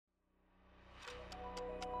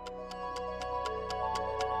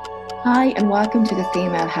Hi, and welcome to the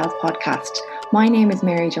Female Health Podcast. My name is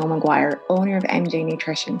Mary Jo Maguire, owner of MJ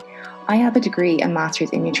Nutrition. I have a degree and master's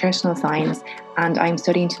in nutritional science, and I'm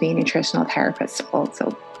studying to be a nutritional therapist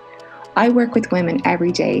also. I work with women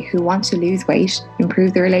every day who want to lose weight,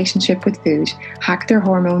 improve their relationship with food, hack their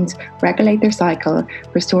hormones, regulate their cycle,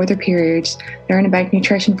 restore their periods, learn about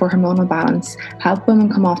nutrition for hormonal balance, help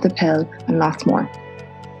women come off the pill, and lots more.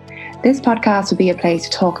 This podcast will be a place to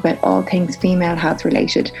talk about all things female health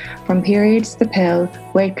related, from periods, the pill,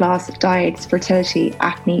 weight loss, diets, fertility,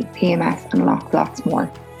 acne, PMS, and lots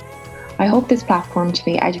more. I hope this platform to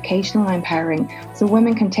be educational and empowering so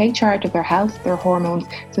women can take charge of their health, their hormones,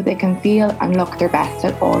 so they can feel and look their best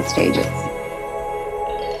at all stages.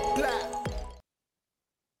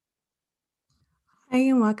 Hi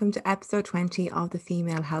and welcome to episode 20 of the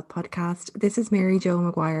Female Health Podcast. This is Mary Jo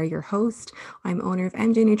Maguire, your host. I'm owner of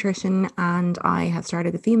MJ Nutrition and I have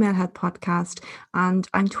started the Female Health Podcast, and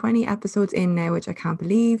I'm 20 episodes in now, which I can't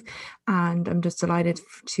believe. And I'm just delighted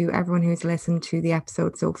to everyone who's listened to the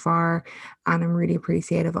episode so far. And I'm really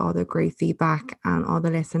appreciative of all the great feedback and all the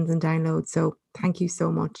listens and downloads. So thank you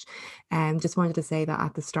so much. Just wanted to say that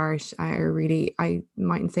at the start. I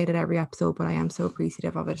mightn't say it at every episode, but I am so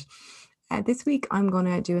appreciative of it. This week, I'm going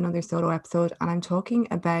to do another solo episode, and I'm talking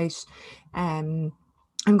about, I'm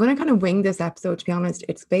going to kind of wing this episode, to be honest.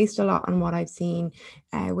 It's based a lot on what I've seen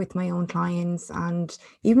with my own clients and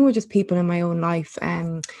even with just people in my own life.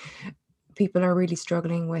 People are really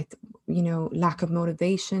struggling with, lack of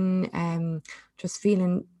motivation, just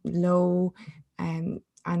feeling low, and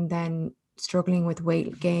then struggling with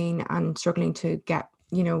weight gain and struggling to get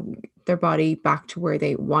their body back to where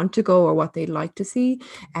they want to go or what they'd like to see,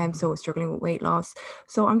 and so struggling with weight loss.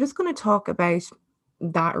 So I'm just going to talk about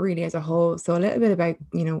that really as a whole. So a little bit about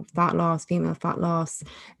fat loss, female fat loss,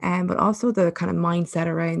 but also the kind of mindset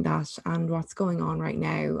around that and what's going on right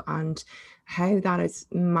now and how that is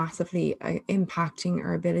massively impacting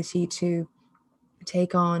our ability to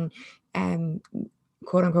take on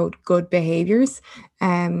quote unquote good behaviors,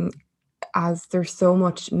 as there's so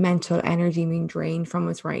much mental energy being drained from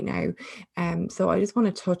us right now. So I just want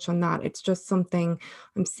to touch on that. It's just something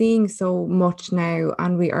I'm seeing so much now,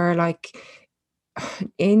 and we are like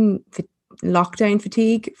in lockdown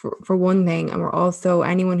fatigue for one thing, and we're also,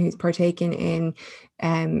 anyone who's partaken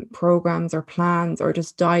in programs or plans or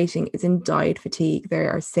just dieting is in diet fatigue. They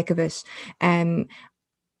are sick of it.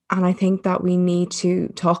 And I think that we need to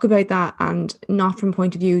talk about that, and not from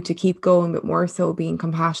point of view to keep going, but more so being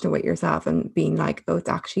compassionate with yourself and being like, oh, it's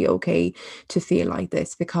actually okay to feel like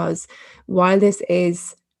this, because while this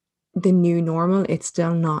is the new normal, it's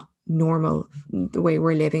still not normal the way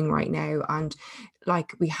we're living right now. And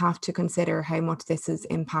like, we have to consider how much this is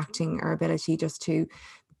impacting our ability just to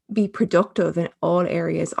be productive in all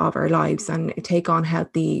areas of our lives and take on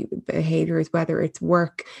healthy behaviors, whether it's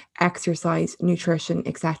work, exercise, nutrition,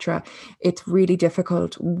 etc. It's really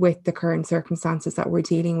difficult with the current circumstances that we're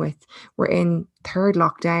dealing with. We're in third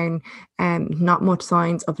lockdown, not much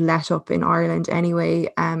signs of let up in Ireland anyway.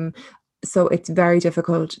 So it's very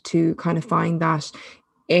difficult to kind of find that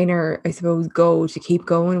inner, I suppose, goal to keep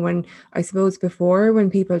going, when I suppose before,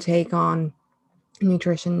 when people take on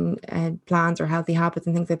nutrition plans or healthy habits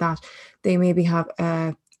and things like that, they maybe have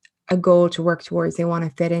a goal to work towards. They want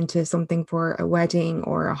to fit into something for a wedding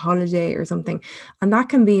or a holiday or something, and that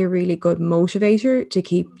can be a really good motivator to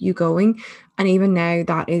keep you going. And even now,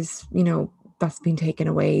 that is, that's been taken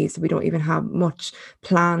away, so we don't even have much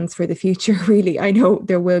plans for the future really. I know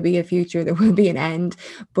there will be a future, there will be an end,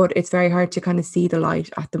 but it's very hard to kind of see the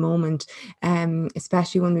light at the moment,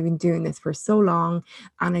 especially when we've been doing this for so long,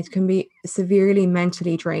 and it can be severely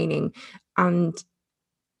mentally draining. And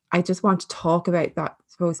I just want to talk about that, I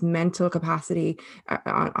suppose, mental capacity.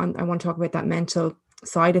 I want to talk about that mental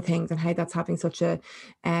side of things and how that's having such a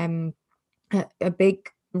big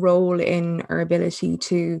role in our ability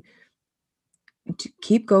to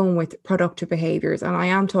keep going with productive behaviors. And I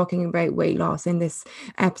am talking about weight loss in this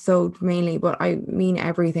episode mainly, but I mean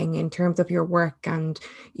everything in terms of your work and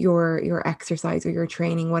your exercise or your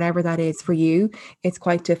training, whatever that is for you. It's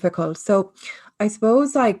quite difficult. So I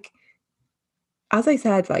suppose, like, as I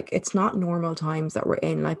said, like, it's not normal times that we're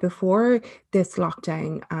in. Like, before this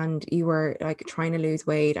lockdown and you were like trying to lose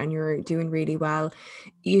weight and you're doing really well,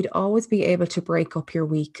 you'd always be able to break up your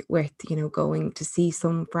week with, going to see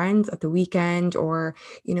some friends at the weekend, or,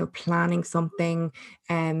 planning something,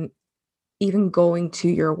 even going to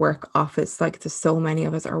your work office. Like, there's so many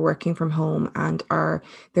of us are working from home and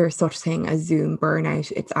there's such thing as Zoom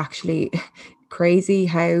burnout. It's actually crazy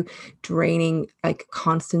how draining like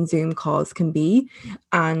constant Zoom calls can be.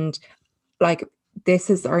 And like, this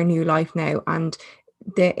is our new life now, and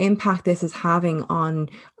the impact this is having on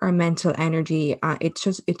our mental energy,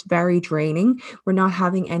 it's very draining. We're not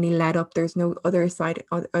having any let up. There's no other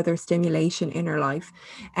stimulation in our life.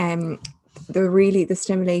 The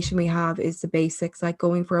stimulation we have is the basics, like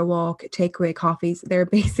going for a walk, takeaway coffees. They're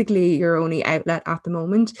basically your only outlet at the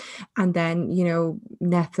moment. And then,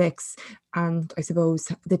 Netflix, and I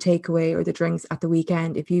suppose the takeaway or the drinks at the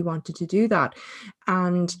weekend if you wanted to do that.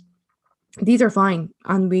 And these are fine,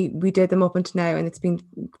 and we did them up until now, and it's been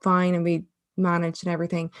fine, and we managed and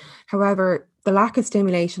everything. However, the lack of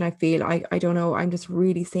stimulation, I feel, I don't know, I'm just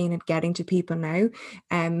really seeing it getting to people now.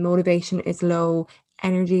 Motivation is low,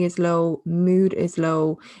 energy is low, mood is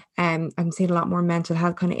low. I'm seeing a lot more mental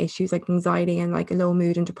health kind of issues, like anxiety and like a low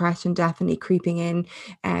mood and depression definitely creeping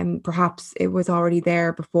in. Perhaps it was already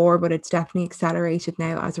there before, but it's definitely accelerated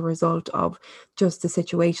now as a result of just the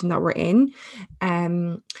situation that we're in.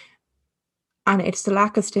 And it's the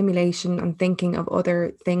lack of stimulation and thinking of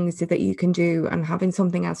other things that you can do and having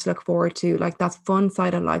something else to look forward to. Like, that's fun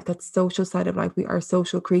side of life, that's social side of life. We are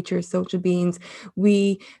social creatures, social beings.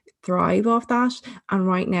 We thrive off that. And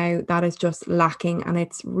right now that is just lacking. And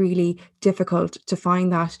it's really difficult to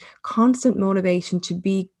find that constant motivation to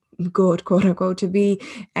be good, quote unquote, to be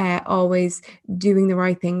always doing the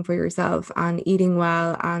right thing for yourself and eating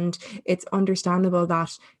well. And it's understandable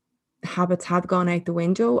that habits have gone out the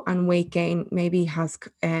window and weight gain maybe has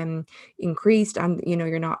increased, and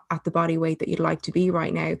you're not at the body weight that you'd like to be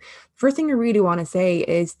right now. First thing I really want to say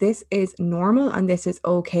is this is normal and this is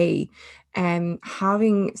okay.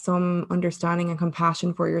 Having some understanding and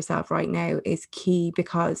compassion for yourself right now is key,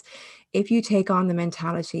 because if you take on the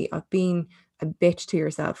mentality of being a bitch to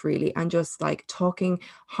yourself, really, and just like talking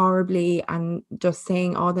horribly and just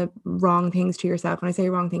saying all the wrong things to yourself. When I say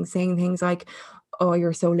wrong things, saying things like, oh,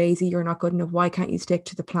 you're so lazy, you're not good enough, why can't you stick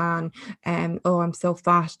to the plan? Oh, I'm so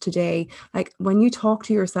fat today. Like, when you talk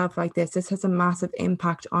to yourself like this has a massive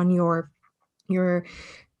impact on your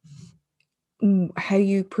how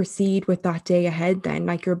you proceed with that day ahead. Then,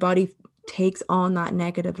 like, your body takes on that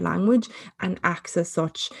negative language and acts as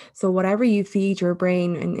such. So whatever you feed your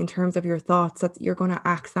brain in terms of your thoughts, that you're going to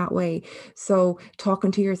act that way. So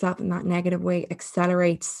talking to yourself in that negative way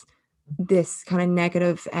accelerates this kind of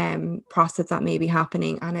negative process that may be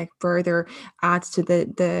happening, and it further adds to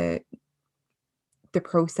the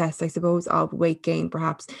process, I suppose, of weight gain,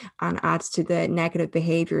 perhaps, and adds to the negative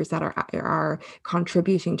behaviors that are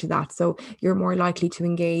contributing to that. So you're more likely to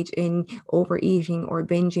engage in overeating or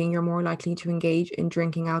binging. You're more likely to engage in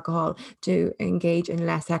drinking alcohol, to engage in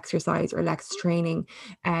less exercise or less training,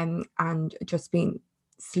 and just being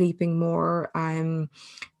sleeping more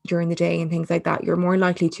during the day and things like that. You're more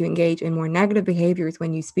likely to engage in more negative behaviors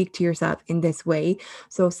when you speak to yourself in this way.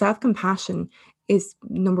 So self-compassion is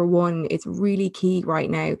number one. It's really key right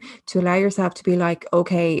now to allow yourself to be like,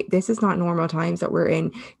 okay, this is not normal times that we're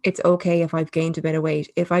in. It's okay if I've gained a bit of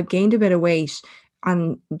weight. If I've gained a bit of weight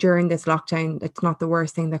and during this lockdown, it's not the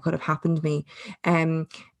worst thing that could have happened to me.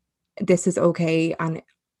 This is okay. And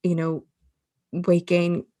weight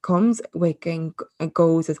gain comes, weight gain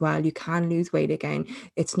goes as well. You can lose weight again.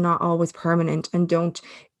 It's not always permanent, and don't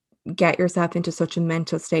get yourself into such a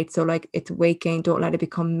mental state. So, like, it's weight gain, don't let it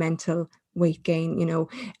become mental weight gain,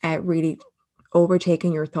 really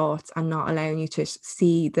overtaking your thoughts and not allowing you to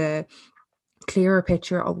see the clearer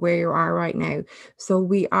picture of where you are right now. So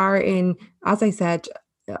we are in, as I said,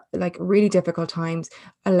 like, really difficult times.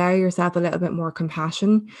 Allow yourself a little bit more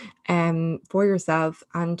compassion for yourself.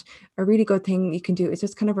 And a really good thing you can do is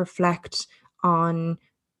just kind of reflect on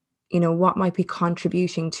what might be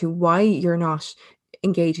contributing to why you're not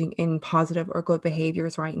engaging in positive or good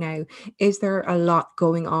behaviors right now. Is there a lot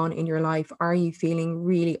going on in your life? Are you feeling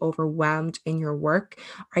really overwhelmed in your work?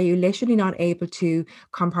 Are you literally not able to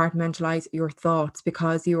compartmentalize your thoughts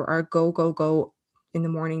because you are go, go, go in the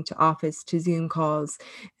morning to office, to Zoom calls,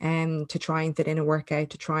 and to try and fit in a workout,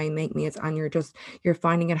 to try and make meals, and you're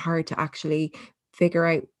finding it hard to actually figure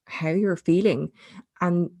out how you're feeling?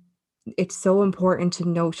 And it's so important to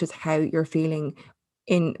notice how you're feeling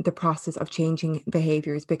in the process of changing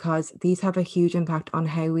behaviors, because these have a huge impact on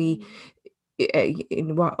how we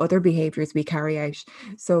in what other behaviors we carry out.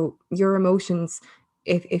 So your emotions,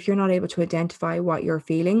 if you're not able to identify what you're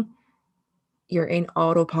feeling, you're in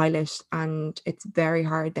autopilot, and it's very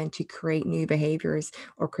hard then to create new behaviors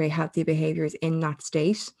or create healthy behaviors in that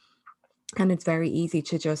state. And it's very easy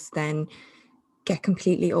to just then get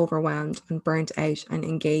completely overwhelmed and burnt out and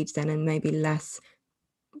engage then in maybe less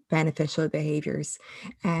beneficial behaviors,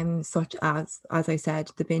 such as I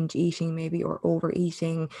said, the binge eating maybe, or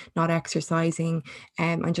overeating, not exercising,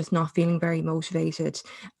 and just not feeling very motivated.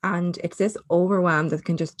 And it's this overwhelm that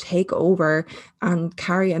can just take over and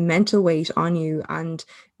carry a mental weight on you and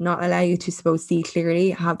not allow you to see clearly,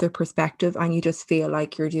 have the perspective, and you just feel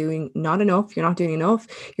like you're doing not enough, you're not doing enough,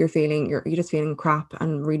 you're just feeling crap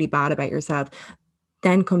and really bad about yourself.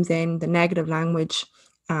 Then comes in the negative language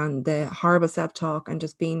and the horrible self-talk and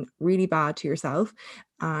just being really bad to yourself.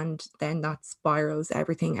 And then that spirals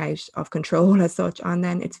everything out of control as such. And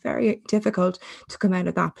then it's very difficult to come out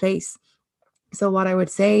of that place. So what I would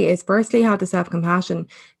say is, firstly, have the self-compassion.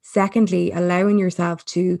 Secondly, allowing yourself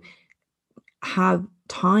to have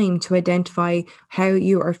time to identify how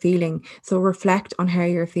you are feeling. So reflect on how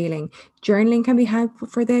you're feeling. Journaling can be helpful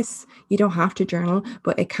for this. You don't have to journal,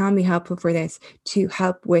 but it can be helpful for this, to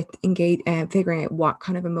help with figuring out what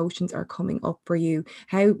kind of emotions are coming up for you.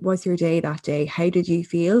 How was your day that day? How did you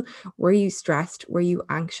feel? Were you stressed? Were you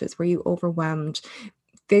anxious? Were you overwhelmed?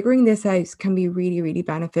 Figuring this out can be really, really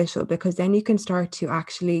beneficial, because then you can start to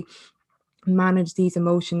actually manage these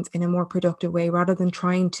emotions in a more productive way, rather than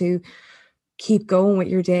trying to keep going with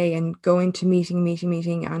your day and going to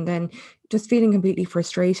meeting, and then just feeling completely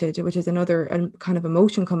frustrated, which is another kind of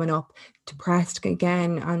emotion coming up, depressed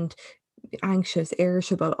again, and anxious,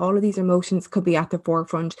 irritable. All of these emotions could be at the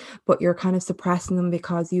forefront, but you're kind of suppressing them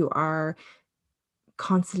because you are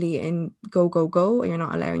constantly in go, and you're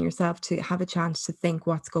not allowing yourself to have a chance to think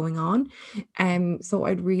what's going on. So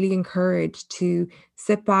I'd really encourage to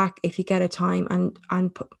sit back if you get a time,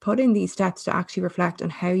 and put in these steps to actually reflect on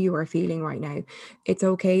how you are feeling right now. It's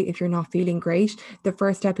okay if you're not feeling great. The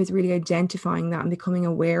first step is really identifying that and becoming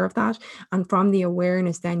aware of that. And from the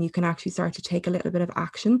awareness, then you can actually start to take a little bit of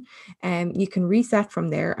action. You can reset from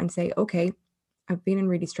there and say, okay, I'm feeling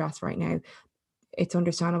really stressed right now. It's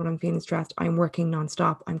understandable I'm feeling stressed. I'm working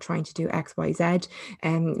nonstop. I'm trying to do X, Y, Z.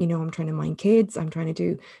 I'm trying to mind kids. I'm trying to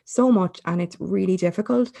do so much, and it's really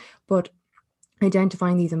difficult. But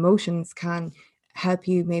identifying these emotions can help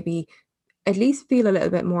you maybe at least feel a little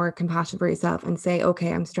bit more compassion for yourself and say,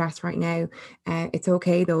 okay, I'm stressed right now. It's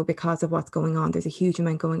okay though, because of what's going on. There's a huge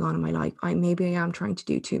amount going on in my life. Maybe I am trying to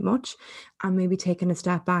do too much, and maybe taking a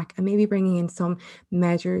step back and maybe bringing in some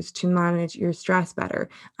measures to manage your stress better.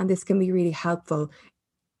 And this can be really helpful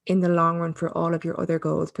in the long run for all of your other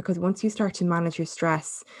goals, because once you start to manage your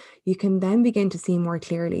stress, you can then begin to see more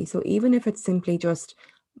clearly. So even if it's simply just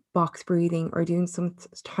box breathing or doing some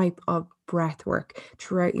type of breath work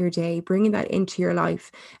throughout your day, bringing that into your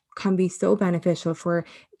life can be so beneficial for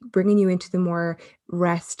bringing you into the more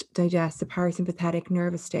rest, digest, the parasympathetic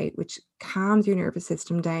nervous state, which calms your nervous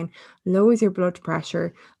system down, lowers your blood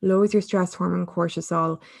pressure, lowers your stress hormone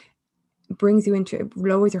cortisol,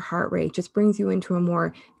 lowers your heart rate, just brings you into a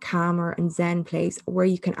more calmer and zen place where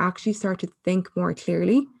you can actually start to think more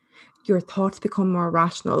clearly. Your thoughts become more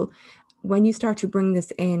rational. When you start to bring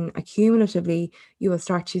this in accumulatively, you will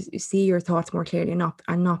start to see your thoughts more clearly,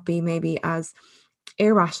 and not be maybe as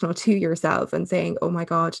irrational to yourself and saying, oh my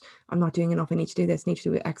God, I'm not doing enough. I need to do this, I need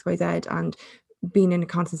to do X, Y, Z, and being in a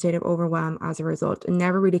constant state of overwhelm as a result, and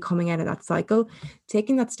never really coming out of that cycle.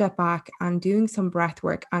 Taking that step back and doing some breath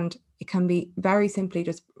work, and it can be very simply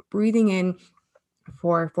just breathing in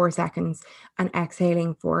for 4 seconds and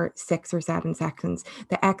exhaling for 6 or 7 seconds.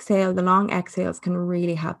 The long exhales can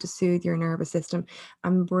really help to soothe your nervous system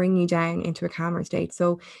and bring you down into a calmer state.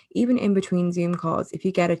 So even in between Zoom calls, if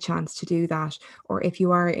you get a chance to do that, or if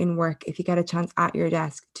you are in work, if you get a chance at your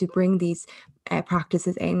desk to bring these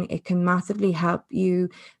practices in, it can massively help you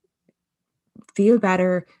feel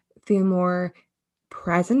better, feel more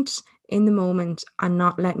present in the moment, and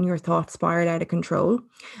not letting your thoughts spiral out of control.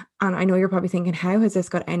 And I know you're probably thinking, how has this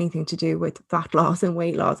got anything to do with fat loss and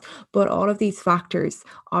weight loss? But all of these factors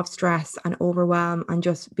of stress and overwhelm and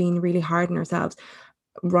just being really hard on ourselves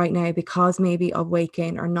right now, because maybe of weight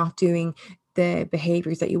gain or not doing the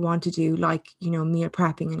behaviors that you want to do, like, meal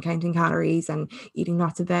prepping and counting calories and eating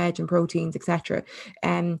lots of veg and proteins, etc.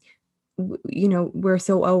 We're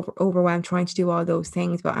so overwhelmed trying to do all those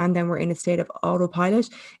things, and then we're in a state of autopilot.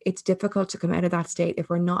 It's difficult to come out of that state if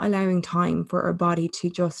we're not allowing time for our body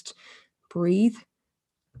to just breathe,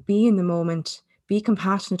 be in the moment, be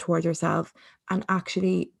compassionate towards yourself, and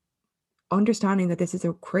actually understanding that this is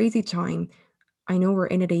a crazy time. I know we're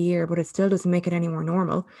in it a year, but it still doesn't make it any more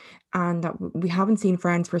normal. And that we haven't seen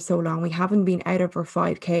friends for so long. We haven't been out of our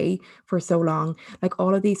 5K for so long. Like,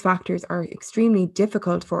 all of these factors are extremely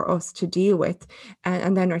difficult for us to deal with.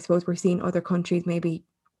 And then I suppose we're seeing other countries maybe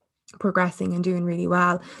progressing and doing really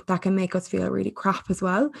well. That can make us feel really crap as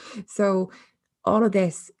well. So all of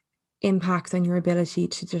this impacts on your ability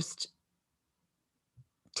to just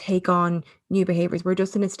take on new behaviors. We're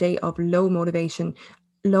just in a state of low motivation,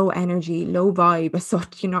 low energy, low vibe as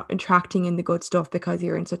such. You're not attracting in the good stuff because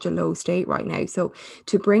you're in such a low state right now. So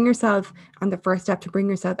to bring yourself, and the first step to bring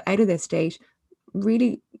yourself out of this state,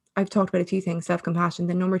 really, I've talked about a few things: self-compassion.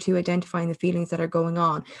 Then number two, identifying the feelings that are going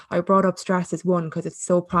on. I brought up stress as one because it's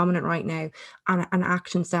so prominent right now, and an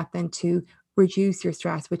action step then to reduce your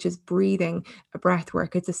stress, which is breathing, a breath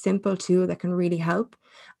work. It's a simple tool that can really help.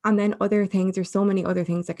 And then other things, there's so many other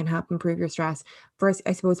things that can help improve your stress. First,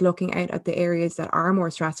 I suppose, looking out at the areas that are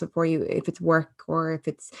more stressful for you, if it's work or if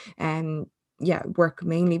it's work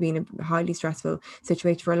mainly being a highly stressful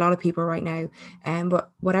situation for a lot of people right now.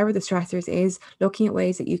 But whatever the stressors is, looking at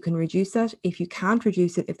ways that you can reduce that. If you can't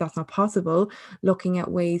reduce it, if that's not possible, looking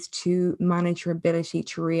at ways to manage your ability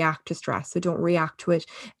to react to stress. So don't react to it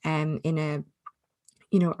in a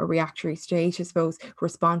reactory state, I suppose.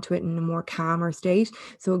 Respond to it in a more calmer state.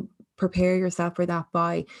 So prepare yourself for that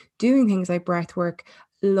by doing things like breath work,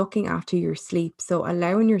 looking after your sleep. So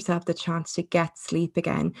allowing yourself the chance to get sleep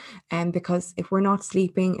again. And because if we're not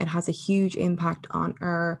sleeping, it has a huge impact on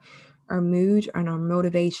our mood and our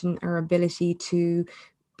motivation, our ability to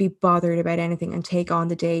be bothered about anything and take on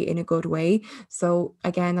the day in a good way. So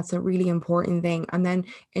again, that's a really important thing. And then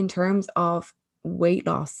in terms of weight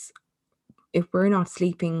loss, if we're not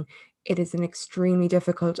sleeping, it is an extremely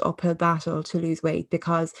difficult uphill battle to lose weight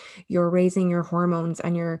because you're raising your hormones,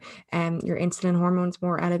 and your insulin hormones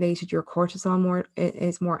more elevated, your cortisol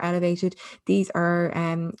is more elevated. These are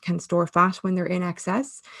can store fat when they're in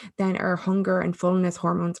excess. Then our hunger and fullness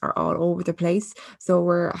hormones are all over the place. So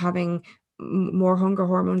we're having more hunger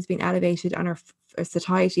hormones being elevated, and our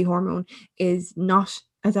satiety hormone is not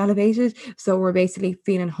as elevated. So we're basically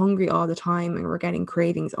feeling hungry all the time, and we're getting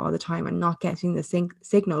cravings all the time and not getting the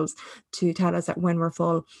signals to tell us that when we're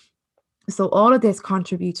full. So all of this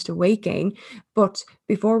contributes to weight gain. But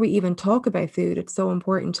before we even talk about food, it's so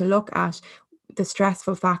important to look at the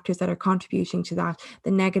stressful factors that are contributing to that, the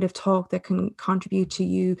negative talk that can contribute to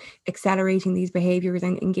you accelerating these behaviors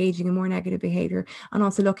and engaging in more negative behavior, and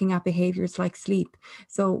also looking at behaviors like sleep.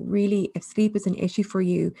 So really, if sleep is an issue for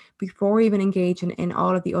you, before even engaging in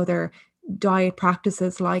all of the other diet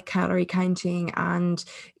practices like calorie counting and,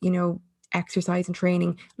 exercise and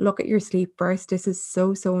training, look at your sleep first. This is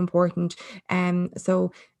so, so important.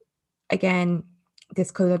 So again, this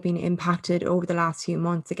could have been impacted over the last few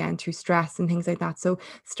months again through stress and things like that. So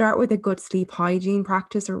start with a good sleep hygiene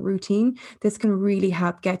practice or routine. This can really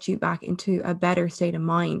help get you back into a better state of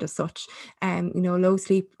mind as such. Low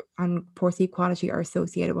sleep and poor sleep quality are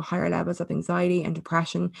associated with higher levels of anxiety and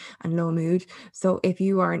depression and low mood. So if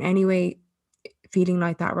you are in any way feeling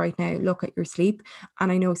like that right now, look at your sleep.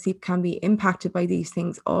 And I know sleep can be impacted by these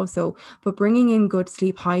things also, but bringing in good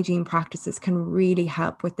sleep hygiene practices can really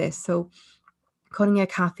help with this. So cutting out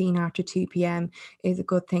caffeine after 2 p.m. is a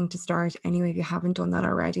good thing to start anyway if you haven't done that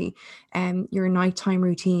already. Your nighttime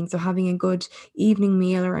routine, so having a good evening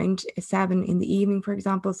meal around 7 in the evening, for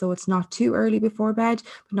example, so it's not too early before bed,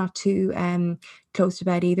 but not too close to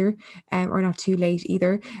bed either, or not too late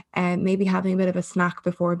either. Maybe having a bit of a snack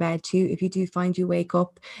before bed too, if you do find you wake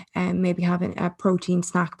up, maybe having a protein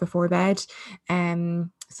snack before bed,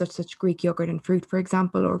 such Greek yogurt and fruit, for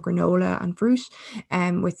example, or granola and fruit,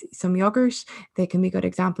 with some yogurt. They can be good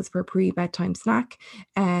examples for a pre-bedtime snack.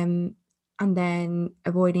 And then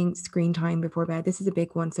avoiding screen time before bed. This is a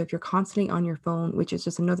big one. So if you're constantly on your phone, which is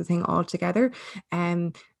just another thing altogether,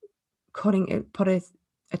 put a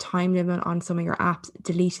time limit on some of your apps,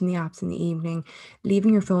 deleting the apps in the evening,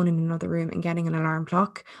 leaving your phone in another room and getting an alarm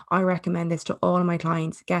clock. I recommend this to all of my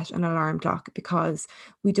clients: get an alarm clock, because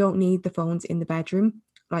we don't need the phones in the bedroom.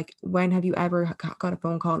 Like, when have you ever got a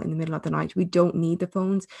phone call in the middle of the night? We don't need the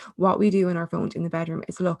phones. What we do in our phones in the bedroom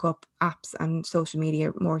is look up apps and social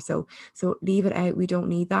media more so. So leave it out. We don't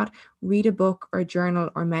need that. Read a book or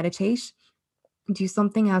journal or meditate. Do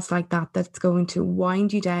something else like that that's going to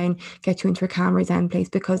wind you down, get you into a calmer zen place,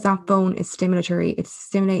 because that phone is stimulatory. It's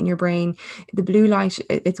stimulating your brain. The blue light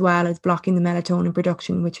as well is blocking the melatonin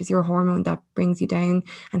production, which is your hormone that brings you down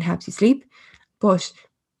and helps you sleep. But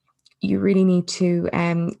you really need to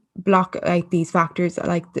block out these factors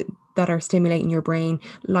that are stimulating your brain,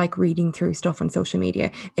 like reading through stuff on social media.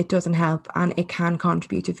 It doesn't help, and it can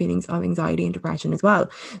contribute to feelings of anxiety and depression as well.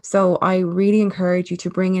 So I really encourage you to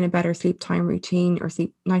bring in a better sleep time routine or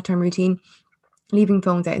sleep nighttime routine. Leaving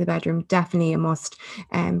phones out of the bedroom, definitely a must.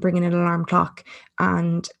 Bringing an alarm clock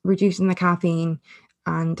and reducing the caffeine.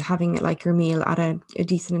 and having it like your meal at a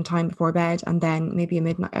decent time before bed, and then maybe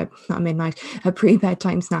a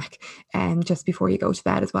pre-bedtime snack just before you go to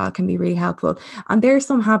bed as well can be really helpful. And there are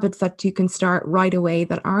some habits that you can start right away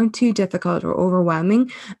that aren't too difficult or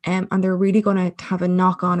overwhelming, and they're really going to have a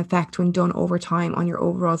knock-on effect when done over time on your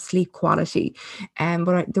overall sleep quality.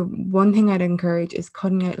 But the one thing I'd encourage is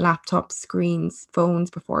cutting out laptops, screens, phones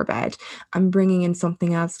before bed, and bringing in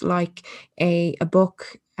something else like a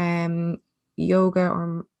book, yoga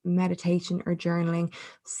or meditation or journaling,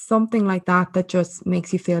 something like that just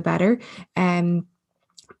makes you feel better.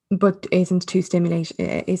 But isn't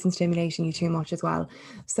stimulating you too much as well.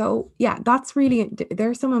 So yeah, that's really,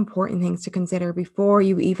 there's some important things to consider before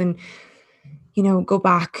you even go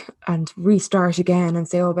back and restart again and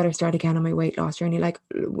say, oh, I better start again on my weight loss journey. Like,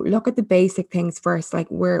 look at the basic things first. Like,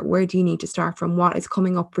 where do you need to start from? What is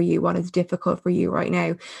coming up for you? What is difficult for you right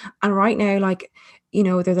now? And right now, like,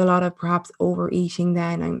 there's a lot of perhaps overeating.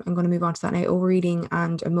 Then I'm going to move on to that now. Overeating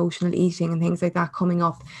and emotional eating and things like that coming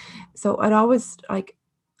up. So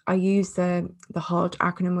I use the HALT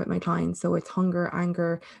acronym with my clients. So it's hunger,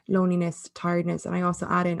 anger, loneliness, tiredness, and I also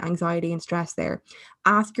add in anxiety and stress there.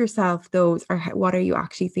 Ask yourself those, or what are you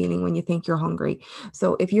actually feeling when you think you're hungry?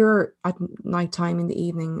 So if you're at nighttime in the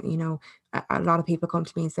evening, a lot of people come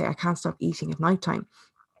to me and say, I can't stop eating at nighttime.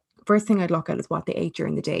 First thing I'd look at is what they ate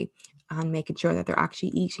during the day and making sure that they're actually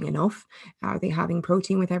eating enough. Are they having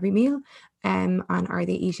protein with every meal? And are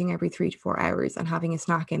they eating every 3 to 4 hours and having a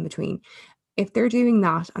snack in between? If they're doing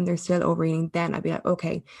that and they're still overeating, then I'd be like,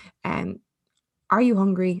 okay, are you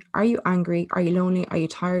hungry? Are you angry? Are you lonely? Are you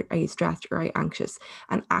tired? Are you stressed? Or are you anxious?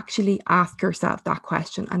 And actually ask yourself that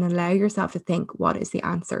question and allow yourself to think, what is the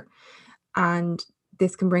answer? And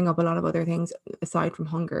this can bring up a lot of other things aside from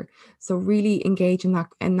hunger. So really engage in that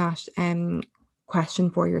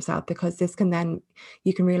question for yourself, because this can then,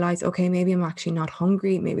 you can realize, okay, maybe I'm actually not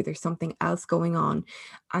hungry. Maybe there's something else going on.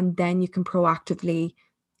 And then you can proactively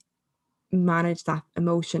manage that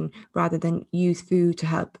emotion rather than use food to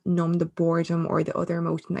help numb the boredom or the other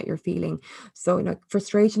emotion that you're feeling. So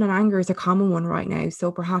frustration and anger is a common one right now. So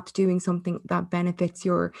perhaps doing something that benefits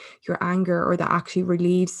your anger, or that actually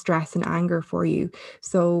relieves stress and anger for you.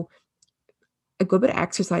 So a good bit of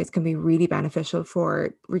exercise can be really beneficial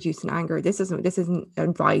for reducing anger. This isn't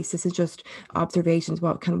advice. This is just observations,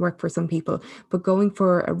 what can work for some people. But going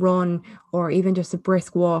for a run or even just a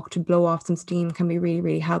brisk walk to blow off some steam can be really,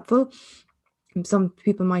 really helpful. Some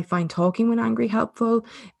people might find talking when angry helpful.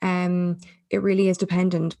 It really is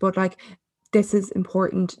dependent. But this is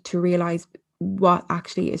important to realize what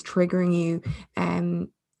actually is triggering you,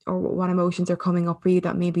 or what emotions are coming up for you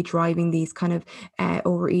that may be driving these kind of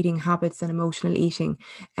overeating habits and emotional eating.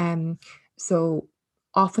 So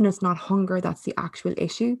often it's not hunger that's the actual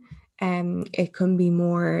issue. It can be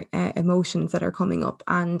more emotions that are coming up,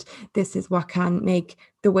 and this is what can make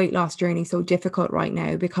the weight loss journey so difficult right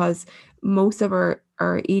now, because most of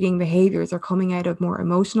our eating behaviors are coming out of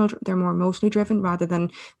they're more emotionally driven rather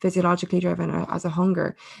than physiologically driven as a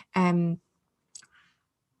hunger.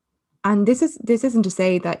 And this isn't to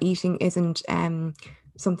say that eating isn't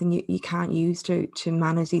something you can't use to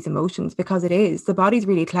manage these emotions, because it is. The body's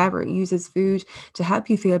really clever. It uses food to help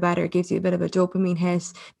you feel better. It gives you a bit of a dopamine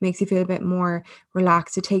hit, makes you feel a bit more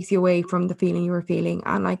relaxed. It takes you away from the feeling you were feeling.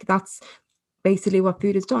 And that's basically what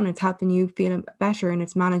food has done. It's helping you feel better, and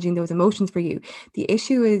it's managing those emotions for you. The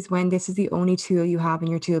issue is when this is the only tool you have in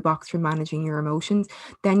your toolbox for managing your emotions,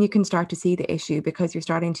 then you can start to see the issue, because you're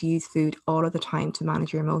starting to use food all of the time to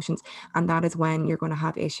manage your emotions. And that is when you're going to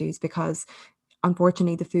have issues, because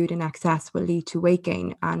unfortunately the food in excess will lead to weight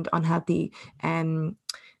gain and unhealthy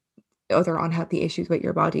other unhealthy issues with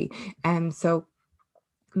your body. So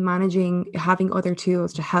having other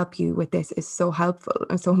tools to help you with this is so helpful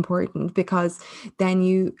and so important, because then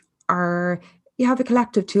you have a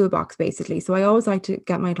collective toolbox basically. So I always like to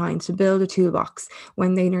get my clients to build a toolbox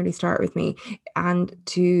when they nearly start with me, and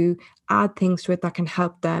to add things to it that can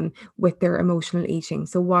help them with their emotional eating.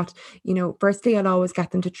 So firstly, I'll always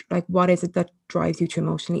get them to what is it that drives you to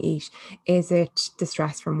emotionally eat? Is it the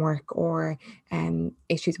stress from work, or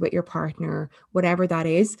issues with your partner, whatever that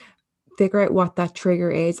is? Figure out what that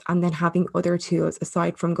trigger is, and then having other tools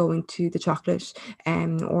aside from going to the chocolate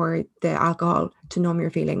or the alcohol to numb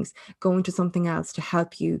your feelings, going to something else to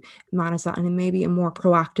help you manage that in maybe a more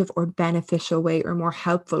proactive or beneficial way, or more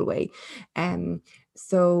helpful way.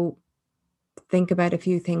 So think about a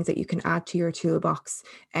few things that you can add to your toolbox.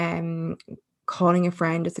 calling a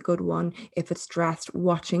friend is a good one. If it's stressed,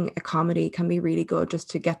 watching a comedy can be really good, just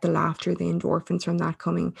to get the laughter, the endorphins from that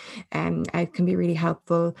coming out can be really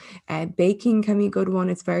helpful. Baking can be a good one.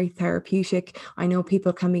 It's very therapeutic. I know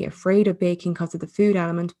people can be afraid of baking because of the food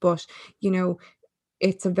element, but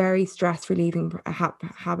it's a very stress relieving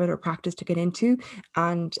habit or practice to get into.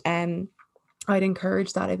 And I'd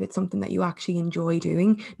encourage that if it's something that you actually enjoy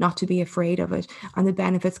doing, not to be afraid of it. And the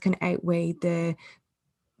benefits can outweigh the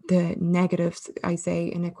negatives, I say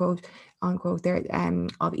in a quote unquote there,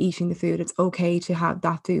 of eating the food. It's okay to have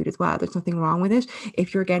that food as well. There's nothing wrong with it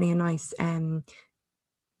if you're getting a nice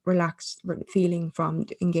relaxed feeling from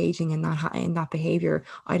engaging in that behavior.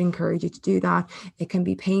 I'd encourage you to do that. It can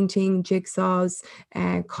be painting, jigsaws,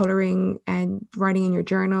 coloring, and writing in your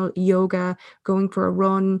journal, yoga, going for a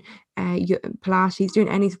run, Pilates, doing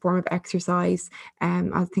any form of exercise.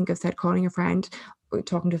 I think I've said calling a friend,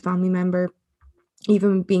 talking to a family member.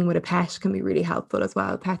 Even being with a pet can be really helpful as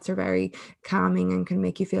well. Pets are very calming and can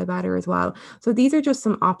make you feel better as well. So these are just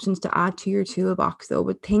some options to add to your toolbox, though,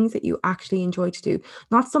 with things that you actually enjoy to do,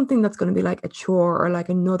 not something that's going to be like a chore or like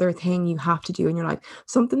another thing you have to do in your life,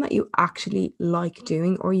 something that you actually like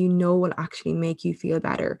doing or will actually make you feel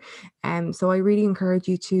better. So I really encourage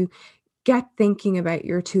you to get thinking about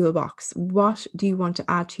your toolbox. What do you want to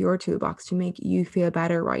add to your toolbox to make you feel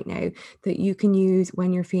better right now, that you can use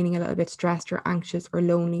when you're feeling a little bit stressed or anxious or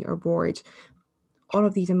lonely or bored? All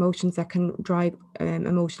of these emotions that can drive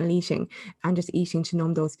emotional eating, and just eating to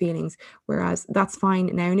numb those feelings. Whereas that's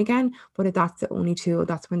fine now and again, but if that's the only tool,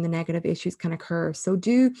 that's when the negative issues can occur. So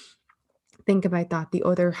do think about that, the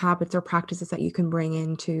other habits or practices that you can bring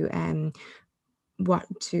into what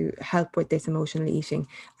to help with this emotional eating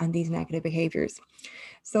and these negative behaviors.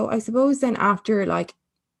 So I suppose then after like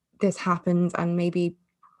this happens, and maybe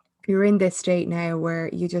you're in this state now where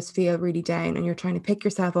you just feel really down and you're trying to pick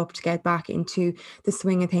yourself up to get back into the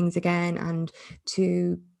swing of things again, and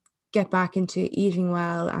to get back into eating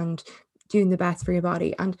well and doing the best for your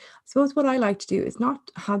body. And I suppose what I like to do is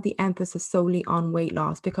not have the emphasis solely on weight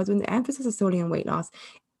loss, because when the emphasis is solely on weight loss,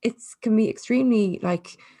 it can be extremely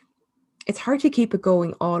like, it's hard to keep it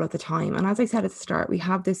going all of the time. And as I said at the start, we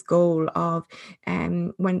have this goal of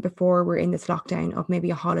when before we're in this lockdown, of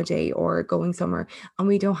maybe a holiday or going somewhere, and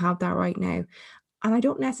we don't have that right now. And I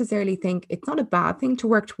don't necessarily think it's not a bad thing to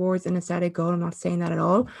work towards an aesthetic goal. I'm not saying that at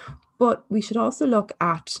all, but we should also look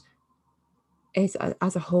at it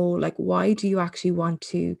as a whole. Like, why do you actually want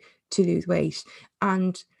to lose weight?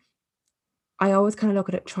 And I always kind of look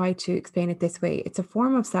at it, try to explain it this way. It's a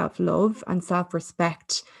form of self-love and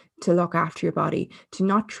self-respect to look after your body, to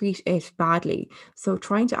not treat it badly. So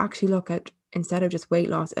trying to actually look at, instead of just weight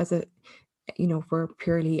loss as a, for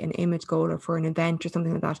purely an image goal or for an event or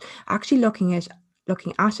something like that, actually looking at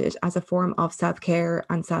it as a form of self-care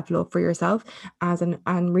and self-love for yourself,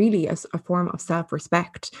 and really as a form of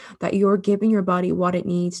self-respect, that you're giving your body what it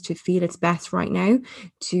needs to feel its best right now,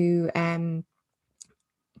 to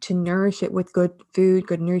nourish it with good food,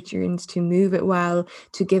 good nutrients, to move it well,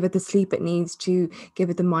 to give it the sleep it needs, to give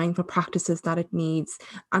it the mindful practices that it needs.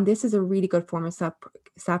 And this is a really good form of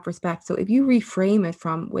self-respect. So if you reframe it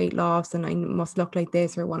from weight loss and I must look like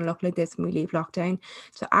this or want to look like this when we leave lockdown,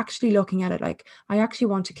 to actually looking at it like, I actually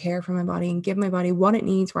want to care for my body and give my body what it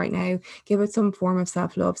needs right now, give it some form of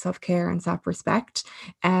self-love, self-care and self-respect.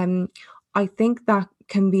 I think that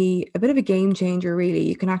can be a bit of a game changer, really.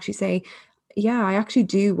 You can actually say, yeah, I actually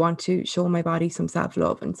do want to show my body some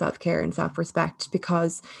self-love and self-care and self-respect,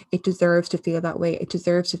 because it deserves to feel that way. It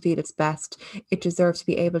deserves to feel its best. It deserves to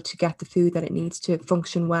be able to get the food that it needs to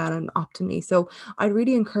function well and optimally. So I'd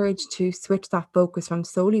really encourage to switch that focus from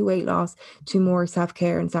solely weight loss to more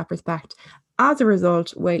self-care and self-respect. As a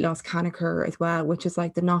result, weight loss can occur as well, which is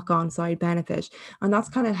like the knock-on side benefit. And that's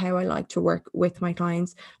kind of how I like to work with my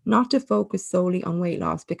clients, not to focus solely on weight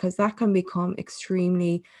loss, because that can become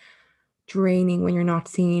extremely draining when you're not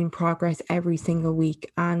seeing progress every single week.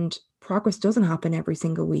 And progress doesn't happen every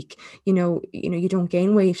single week. You don't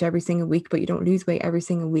gain weight every single week, but you don't lose weight every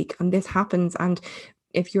single week, and this happens. And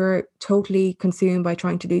if you're totally consumed by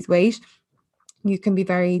trying to lose weight, you can be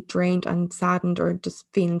very drained and saddened, or just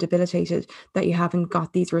feeling debilitated that you haven't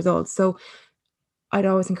got these results. So I'd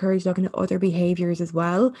always encourage looking at other behaviors as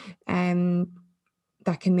well,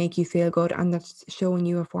 that can make you feel good, and that's showing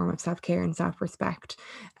you a form of self-care and self-respect.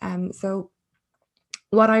 So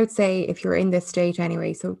what I would say, if you're in this state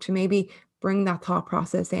anyway, so to maybe bring that thought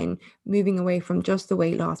process in, moving away from just the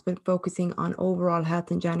weight loss, but focusing on overall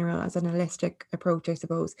health in general as an holistic approach, I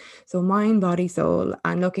suppose. So mind, body, soul,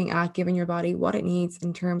 and looking at giving your body what it needs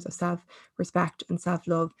in terms of self-respect and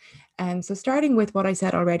self-love. So starting with what I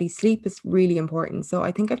said already, sleep is really important. So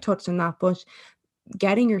I think I've touched on that, but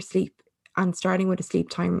getting your sleep and starting with a sleep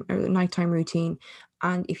time or nighttime routine.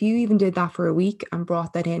 And if you even did that for a week and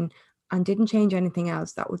brought that in and didn't change anything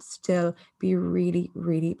else, that would still be really,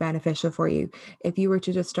 really beneficial for you. If you were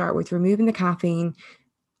to just start with removing the caffeine,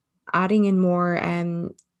 adding in more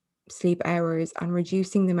sleep hours and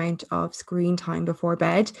reducing the amount of screen time before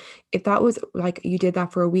bed, if that was like you did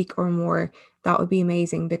that for a week or more, that would be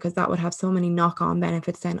amazing, because that would have so many knock-on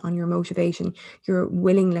benefits then on your motivation, your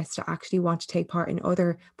willingness to actually want to take part in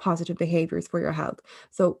other positive behaviors for your health.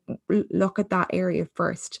 So look at that area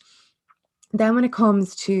first. Then when it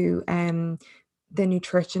comes to the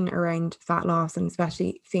nutrition around fat loss, and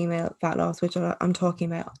especially female fat loss, which I'm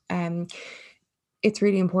talking about, it's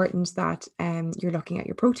really important that you're looking at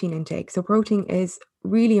your protein intake. So protein is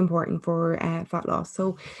really important for fat loss.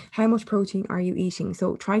 So how much protein are you eating?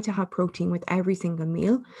 So try to have protein with every single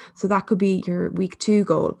meal. So that could be your week 2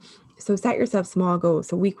 goal. So set yourself small goals.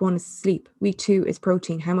 So week 1 is sleep. Week 2 is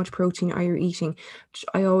protein. How much protein are you eating?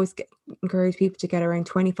 I always encourage people to get around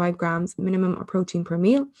 25 grams minimum of protein per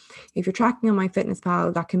meal. If you're tracking on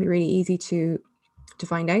MyFitnessPal, that can be really easy to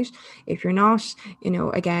find out. If you're not,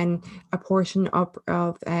 again, a portion of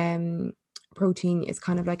protein is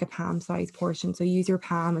kind of like a palm size portion. So use your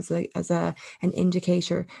palm as an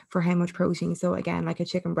indicator for how much protein. So again, like a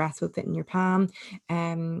chicken breast will fit in your palm,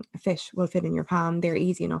 a fish will fit in your palm. They're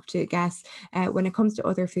easy enough to guess. When it comes to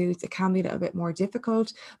other foods, it can be a little bit more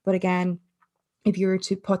difficult, but again, if you were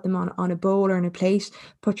to put them on a bowl or on a plate,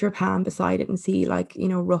 put your palm beside it and see, like,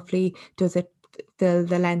 roughly, does it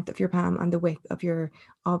the length of your palm and the width of your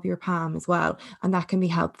palm as well, and that can be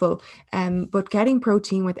helpful. But getting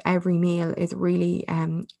protein with every meal is really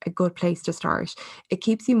a good place to start. It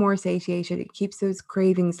keeps you more satiated, it keeps those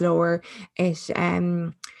cravings lower,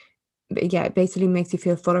 it basically makes you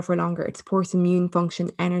feel fuller for longer. It supports immune function,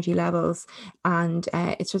 energy levels, and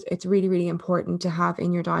it's really, really important to have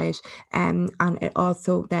in your diet. And it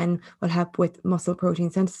also then will help with muscle protein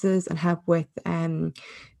synthesis and help with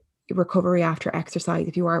recovery after exercise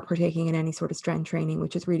if you are partaking in any sort of strength training,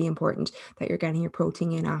 which is really important that you're getting your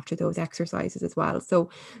protein in after those exercises as well. So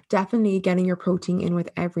definitely getting your protein in with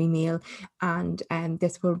every meal, and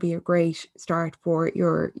this will be a great start for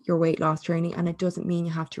your weight loss journey. And it doesn't mean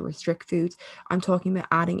you have to restrict foods. I'm talking about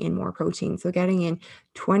adding in more protein, so getting in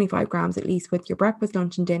 25 grams at least with your breakfast,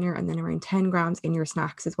 lunch and dinner, and then around 10 grams in your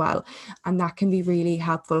snacks as well. And that can be really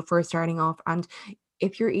helpful for starting off. And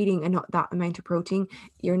if you're eating that amount of protein,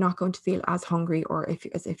 you're not going to feel as hungry or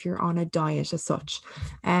as if you're on a diet as such.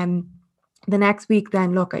 The next week,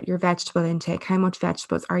 then look at your vegetable intake. How much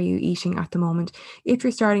vegetables are you eating at the moment? If you're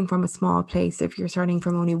starting from a small place, if you're starting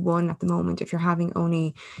from only one at the moment, if you're having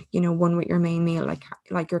only, one with your main meal,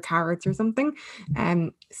 like your carrots or something,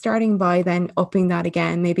 starting by then upping that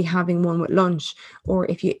again, maybe having one with lunch. Or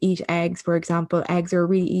if you eat eggs, for example, eggs are a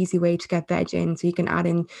really easy way to get veg in. So you can add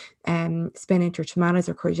in spinach or tomatoes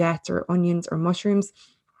or courgettes or onions or mushrooms.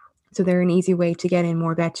 So they're an easy way to get in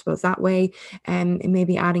more vegetables that way. And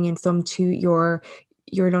maybe adding in some to your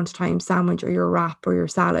lunchtime sandwich or your wrap or your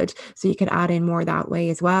salad. So you could add in more that way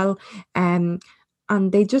as well. And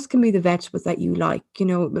they just can be the vegetables that you like. A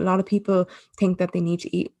lot of people think that they need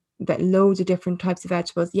to eat that loads of different types of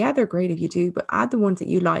vegetables. Yeah, they're great if you do, but add the ones that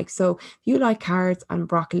you like. So if you like carrots and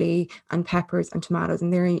broccoli and peppers and tomatoes,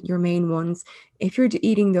 and they're your main ones, if you're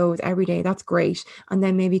eating those every day, that's great. And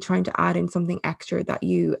then maybe trying to add in something extra that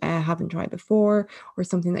you haven't tried before, or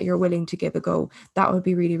something that you're willing to give a go. That would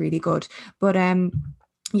be really, really good. But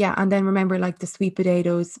yeah, and then remember, like the sweet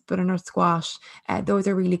potatoes, butternut squash, those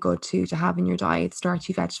are really good too to have in your diet,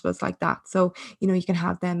 starchy vegetables like that. So, you can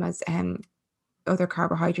have them as other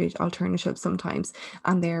carbohydrate alternatives sometimes,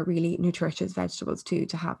 and they're really nutritious vegetables too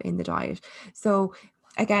to have in the diet. So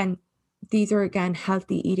again, these are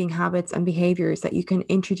healthy eating habits and behaviors that you can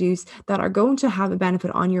introduce that are going to have a benefit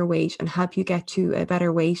on your weight and help you get to a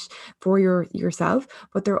better weight for yourself,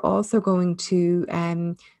 but they're also going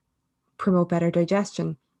to promote better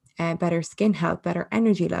digestion, better skin health, better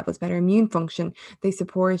energy levels, better immune function. They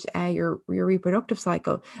support your reproductive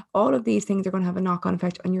cycle. All of these things are going to have a knock-on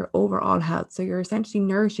effect on your overall health. So you're essentially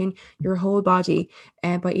nourishing your whole body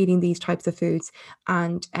by eating these types of foods.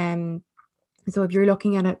 And so if you're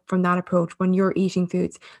looking at it from that approach, when you're eating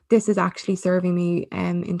foods, this is actually serving me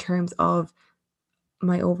in terms of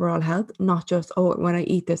my overall health, not just, oh, when I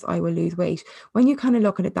eat this I will lose weight. When you kind of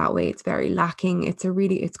look at it that way, it's very lacking.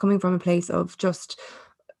 It's coming from a place of just,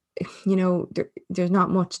 there's not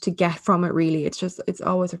much to get from it really. It's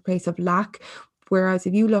always a place of lack. Whereas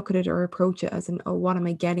if you look at it or approach it as an, oh, what am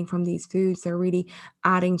I getting from these foods? They're really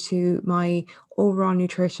adding to my overall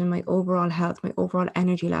nutrition, my overall health, my overall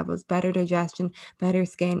energy levels, better digestion, better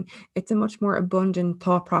skin. It's a much more abundant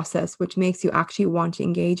thought process, which makes you actually want to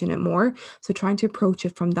engage in it more. So trying to approach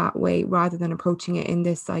it from that way rather than approaching it in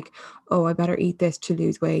this like, oh, I better eat this to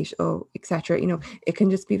lose weight, oh, etc. It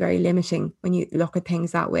can just be very limiting when you look at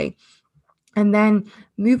things that way. And then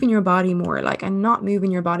moving your body more, like, and not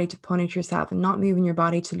moving your body to punish yourself and not moving your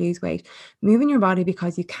body to lose weight, moving your body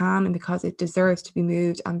because you can and because it deserves to be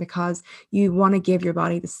moved and because you want to give your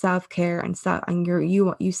body the self-care and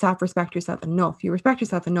you self-respect yourself enough. You respect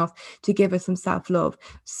yourself enough to give it some self-love.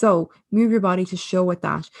 So move your body to show it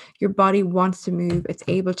that your body wants to move. It's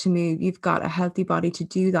able to move. You've got a healthy body to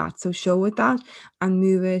do that. So show it that and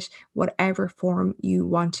move it whatever form you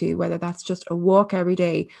want to, whether that's just a walk every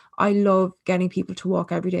day. I love getting people to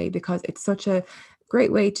walk every day because it's such a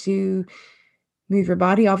great way to move your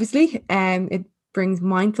body, obviously. It brings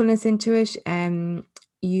mindfulness into it.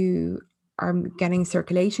 You are getting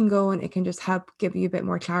circulation going. It can just help give you a bit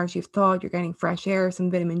more clarity of thought. You're getting fresh air,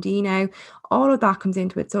 some vitamin D now. All of that comes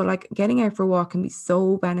into it. So like getting out for a walk can be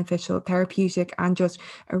so beneficial, therapeutic, and just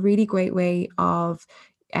a really great way of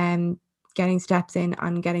getting steps in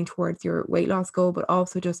and getting towards your weight loss goal, but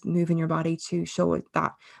also just moving your body to show it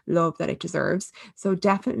that love that it deserves. So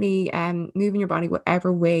definitely moving your body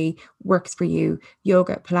whatever way works for you.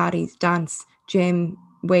 Yoga, Pilates, dance, gym,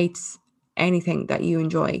 weights, anything that you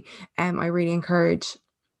enjoy. I really encourage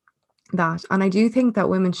that. And I do think that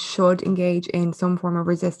women should engage in some form of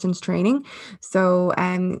resistance training. So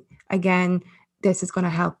again, this is going to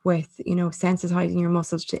help with, sensitizing your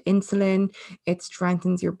muscles to insulin. It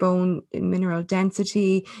strengthens your bone mineral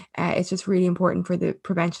density. It's just really important for the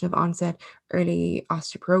prevention of onset early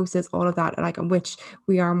osteoporosis, all of that, like, which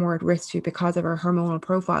we are more at risk to because of our hormonal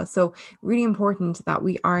profile. So really important that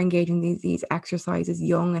we are engaging these exercises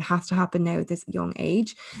young. It has to happen now at this young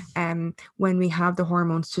age, when we have the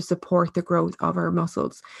hormones to support the growth of our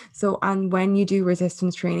muscles. So, and when you do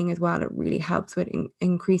resistance training as well, it really helps with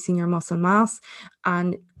increasing your muscle mass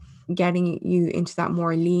and getting you into that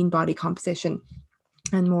more lean body composition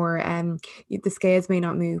and more the scales may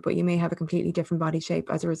not move, but you may have a completely different body shape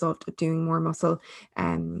as a result of doing more muscle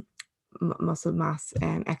mass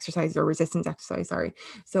exercise or resistance exercise, sorry.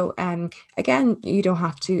 So again, you don't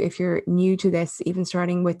have to, if you're new to this, even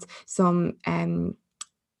starting with some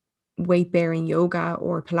weight bearing yoga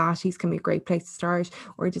or Pilates can be a great place to start,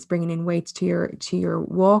 or just bringing in weights to your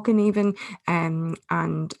walking even, and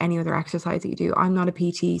any other exercise that you do. I'm not a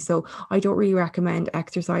PT, so I don't really recommend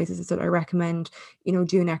exercises. So I recommend,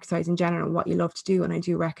 doing exercise in general, what you love to do. And I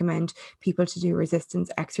do recommend people to do resistance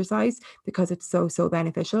exercise because it's so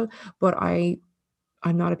beneficial. But I'm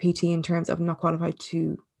not a PT in terms of, I'm not qualified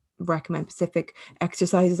to recommend specific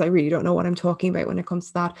exercises. I really don't know what I'm talking about when it comes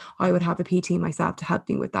to that. I would have a PT myself to help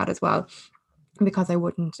me with that as well, because I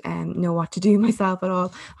wouldn't know what to do myself at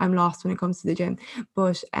all. I'm lost when it comes to the gym.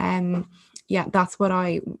 But yeah, that's what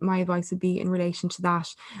my advice would be in relation to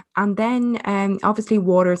that. And then obviously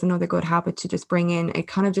water is another good habit to just bring in. It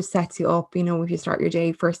kind of just sets you up, if you start your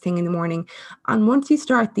day first thing in the morning. And once you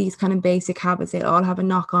start these kind of basic habits, they all have a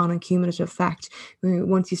knock-on and cumulative effect.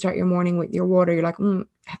 Once you start your morning with your water, you're like,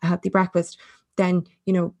 healthy breakfast. Then,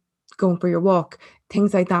 going for your walk,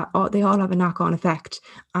 things like that, they all have a knock-on effect.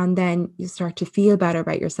 And then you start to feel better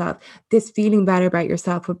about yourself. This feeling better about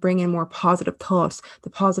yourself will bring in more positive thoughts. The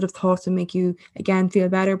positive thoughts will make you again feel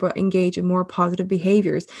better, but engage in more positive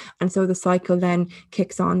behaviors. And so the cycle then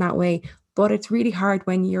kicks on that way. But it's really hard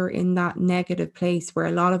when you're in that negative place where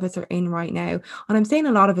a lot of us are in right now. And I'm saying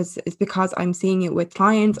a lot of us is because I'm seeing it with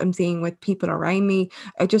clients, I'm seeing with people around me.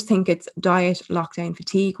 I just think it's diet, lockdown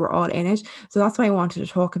fatigue. We're all in it. So that's why I wanted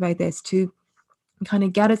to talk about this to kind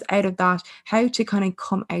of get us out of that, how to kind of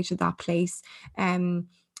come out of that place. And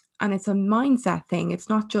it's a mindset thing. It's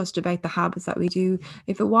not just about the habits that we do.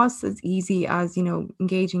 If it was as easy as,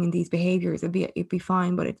 engaging in these behaviors, it'd be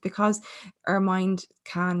fine. But it's because our mind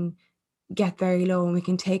can get very low and we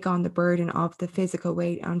can take on the burden of the physical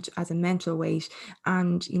weight and as a mental weight,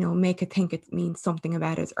 and make it think it means something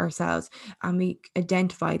about us ourselves, and we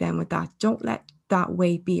identify them with that. Don't let that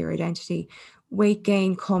weight be your identity. Weight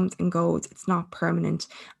gain comes and goes. It's not permanent.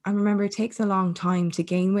 And remember, it takes a long time to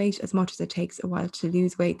gain weight as much as it takes a while to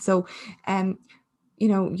lose weight. So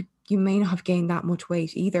you may not have gained that much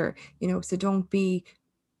weight either, so don't be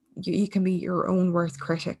you can be your own worst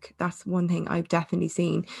critic. That's one thing I've definitely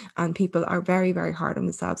seen, and people are very, very hard on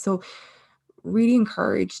themselves. So really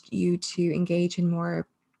encouraged you to engage in more,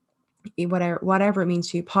 whatever it means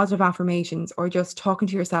to you, positive affirmations, or just talking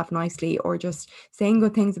to yourself nicely, or just saying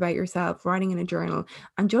good things about yourself, writing in a journal,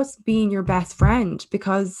 and just being your best friend,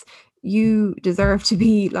 because you deserve to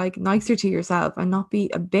be like nicer to yourself and not be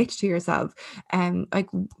a bitch to yourself. And like,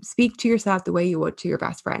 speak to yourself the way you would to your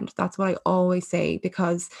best friend. That's what I always say,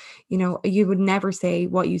 because you would never say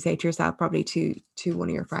what you say to yourself probably to one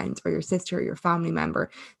of your friends or your sister or your family member.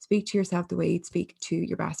 Speak to yourself the way you'd speak to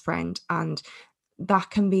your best friend, and that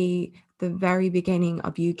can be the very beginning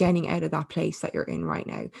of you getting out of that place that you're in right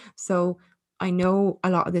now. So I know a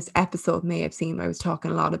lot of this episode may have seemed I was talking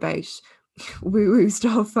a lot about woo-woo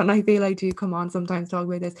stuff, and I feel I do come on sometimes talk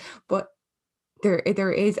about this, but there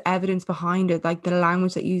is evidence behind it. Like, the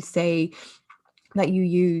language that you say, that you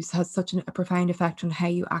use, has such a profound effect on how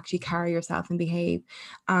you actually carry yourself and behave.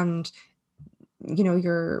 And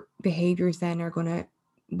your behaviors then are going to,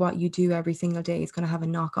 what you do every single day is going to have a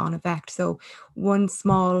knock-on effect. So one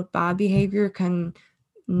small bad behavior can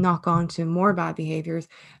knock on to more bad behaviors.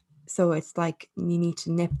 So it's like you need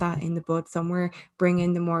to nip that in the bud somewhere, bring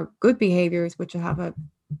in the more good behaviors, which will have a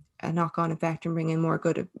knock-on effect, and bring in more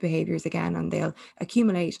good behaviors again, and they'll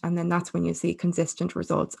accumulate. And then that's when you see consistent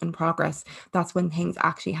results and progress. That's when things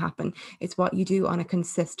actually happen. It's what you do on a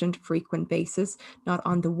consistent, frequent basis, not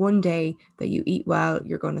on the one day that you eat well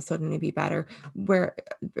you're going to suddenly be better.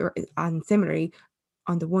 And similarly,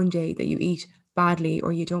 on the one day that you eat badly,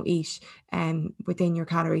 or you don't eat within your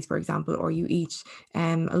calories, for example, or you eat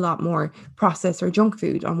a lot more processed or junk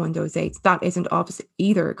food on one of those days, that isn't obviously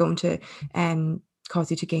either going to cause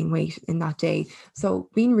you to gain weight in that day. So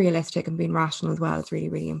being realistic and being rational as well is really,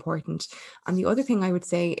 really important. And the other thing I would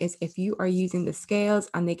say is, if you are using the scales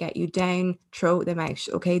and they get you down, throw them out.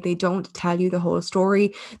 Okay, they don't tell you the whole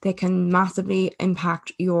story. They can massively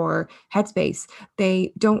impact your headspace.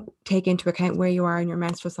 They don't take into account where you are in your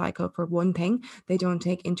menstrual cycle, for one thing. They don't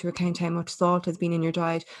take into account how much salt has been in your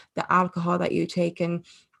diet, the alcohol that you've taken,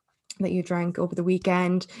 that you drank over the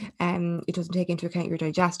weekend. It doesn't take into account your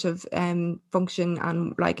digestive function,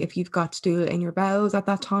 and like if you've got stool in your bowels at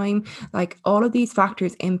that time. Like, all of these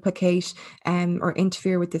factors implicate or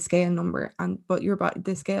interfere with the scale number, but your body,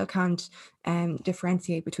 the scale can't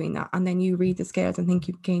differentiate between that. And then you read the scales and think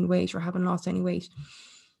you've gained weight or haven't lost any weight.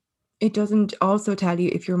 It doesn't also tell you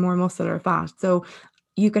if you're more muscle or fat. So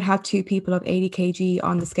you could have two people of 80 kg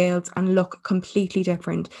on the scales and look completely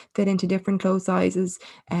different, fit into different clothes sizes,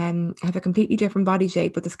 have a completely different body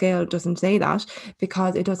shape, but the scale doesn't say that,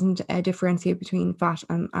 because it doesn't differentiate between fat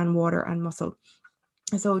and water and muscle.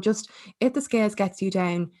 So just, if the scales gets you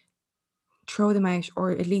down, throw them out,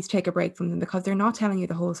 or at least take a break from them, because they're not telling you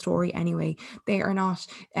the whole story anyway. They are not,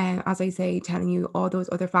 as I say, telling you all those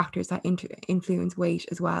other factors that influence weight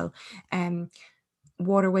as well.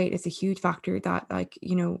 Water weight is a huge factor that, like,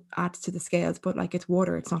 adds to the scales, but like, it's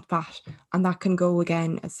water, it's not fat, and that can go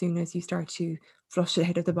again as soon as you start to flush it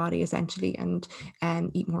out of the body, essentially, and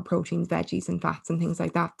eat more proteins, veggies and fats and things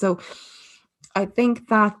like that. So I think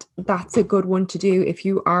that that's a good one to do if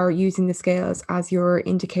you are using the scales as your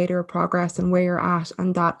indicator of progress and where you're at.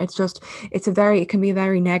 And that it can be a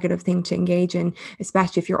very negative thing to engage in,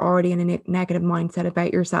 especially if you're already in a negative mindset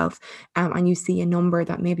about yourself, and you see a number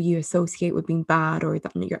that maybe you associate with being bad, or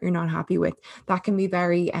that you're not happy with. That can be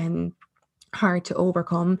very hard to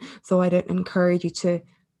overcome. So I'd encourage you to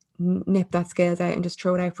nip that scales out and just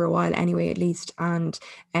throw it out for a while anyway, at least, and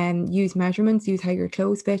use measurements, use how your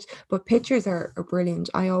clothes fit. But pictures are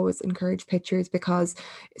brilliant. I always encourage pictures, because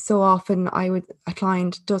so often a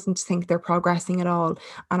client doesn't think they're progressing at all,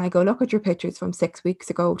 and I go, look at your pictures from 6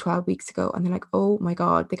 weeks ago, 12 weeks ago, and they're like, oh my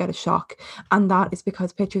god, they get a shock. And that is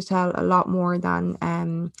because pictures tell a lot more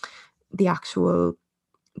than the actual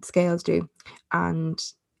scales do. And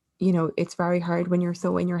it's very hard when you're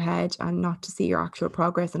so in your head and not to see your actual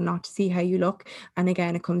progress and not to see how you look. And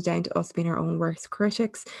again, it comes down to us being our own worst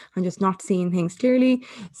critics and just not seeing things clearly.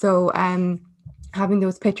 So having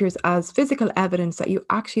those pictures as physical evidence that you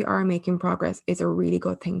actually are making progress is a really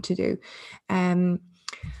good thing to do.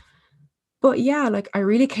 But yeah, like, I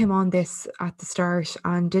really came on this at the start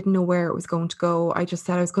and didn't know where it was going to go. I just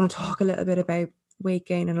said I was going to talk a little bit about weight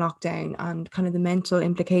gain and lockdown and kind of the mental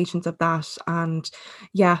implications of that. And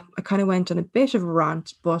yeah, I kind of went on a bit of a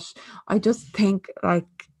rant, but I just think, like,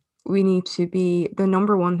 we need to be, the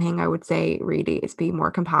number one thing I would say really is be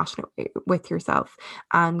more compassionate with yourself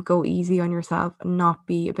and go easy on yourself, and not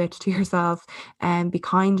be a bitch to yourself, and be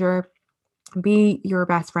kinder, be your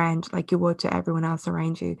best friend like you would to everyone else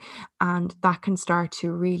around you. And that can start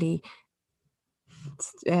to really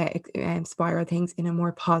spiral things in a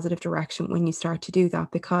more positive direction when you start to do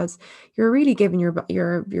that, because you're really giving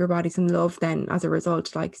your body some love then as a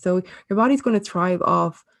result. Like, so your body's going to thrive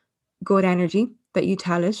off good energy that you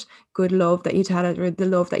tell it, good love that you tell it, or the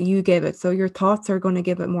love that you give it. So your thoughts are going to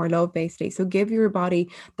give it more love, basically. So give your body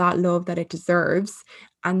that love that it deserves,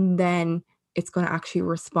 and then it's going to actually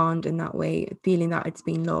respond in that way, feeling that it's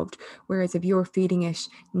being loved. Whereas if you're feeding it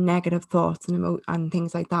negative thoughts and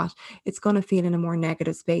things like that, it's going to feel in a more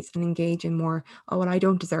negative space and engage in more, oh, well, I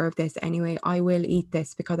don't deserve this anyway. I will eat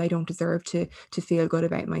this because I don't deserve to feel good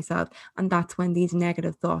about myself. And that's when these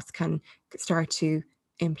negative thoughts can start to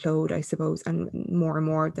implode, I suppose, and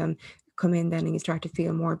more of them come in then, and you start to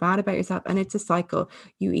feel more bad about yourself. And it's a cycle.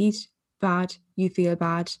 You eat bad, you feel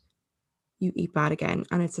bad, you eat bad again,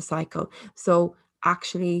 and it's a cycle. So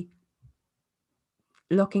actually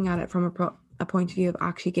looking at it from a point of view of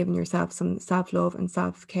actually giving yourself some self-love and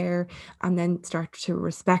self-care, and then start to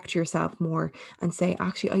respect yourself more and say,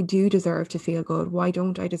 actually, I do deserve to feel good. Why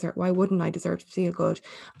wouldn't I deserve to feel good?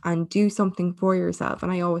 And do something for yourself.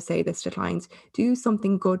 And I always say this to clients, do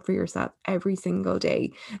something good for yourself every single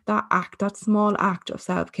day. That small act of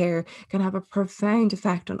self-care can have a profound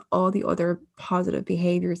effect on all the other positive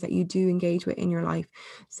behaviors that you do engage with in your life.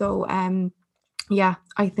 So yeah,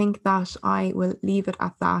 I think that I will leave it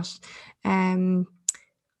at that.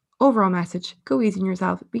 Overall message, go easy on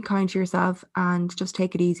yourself, be kind to yourself, and just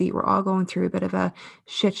take it easy. We're all going through a bit of a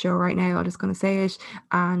shit show right now, I'm just going to say it,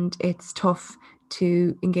 and it's tough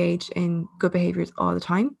to engage in good behaviors all the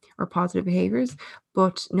time, or positive behaviors,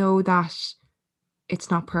 but know that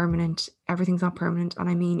it's not permanent. Everything's not permanent. And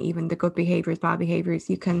I mean, even the good behaviors, bad behaviors,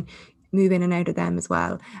 you can move in and out of them as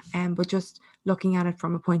well. But just looking at it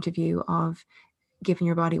from a point of view of giving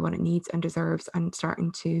your body what it needs and deserves, and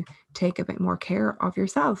starting to take a bit more care of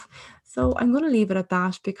yourself. So I'm going to leave it at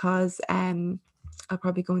that, because I'll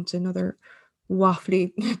probably go into another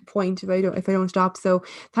waffly point if I don't stop. So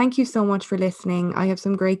thank you so much for listening. I have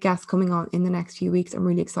some great guests coming on in the next few weeks. I'm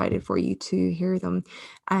really excited for you to hear them.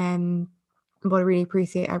 But I really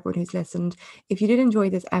appreciate everyone who's listened. If you did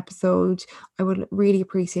enjoy this episode, I would really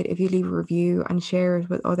appreciate if you leave a review and share it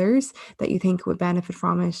with others that you think would benefit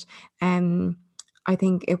from it. I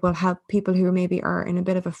think it will help people who maybe are in a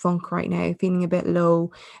bit of a funk right now, feeling a bit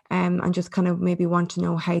low, and just kind of maybe want to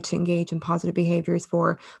know how to engage in positive behaviors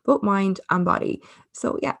for both mind and body.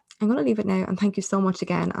 So yeah, I'm going to leave it now, and thank you so much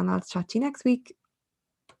again, and I'll chat to you next week.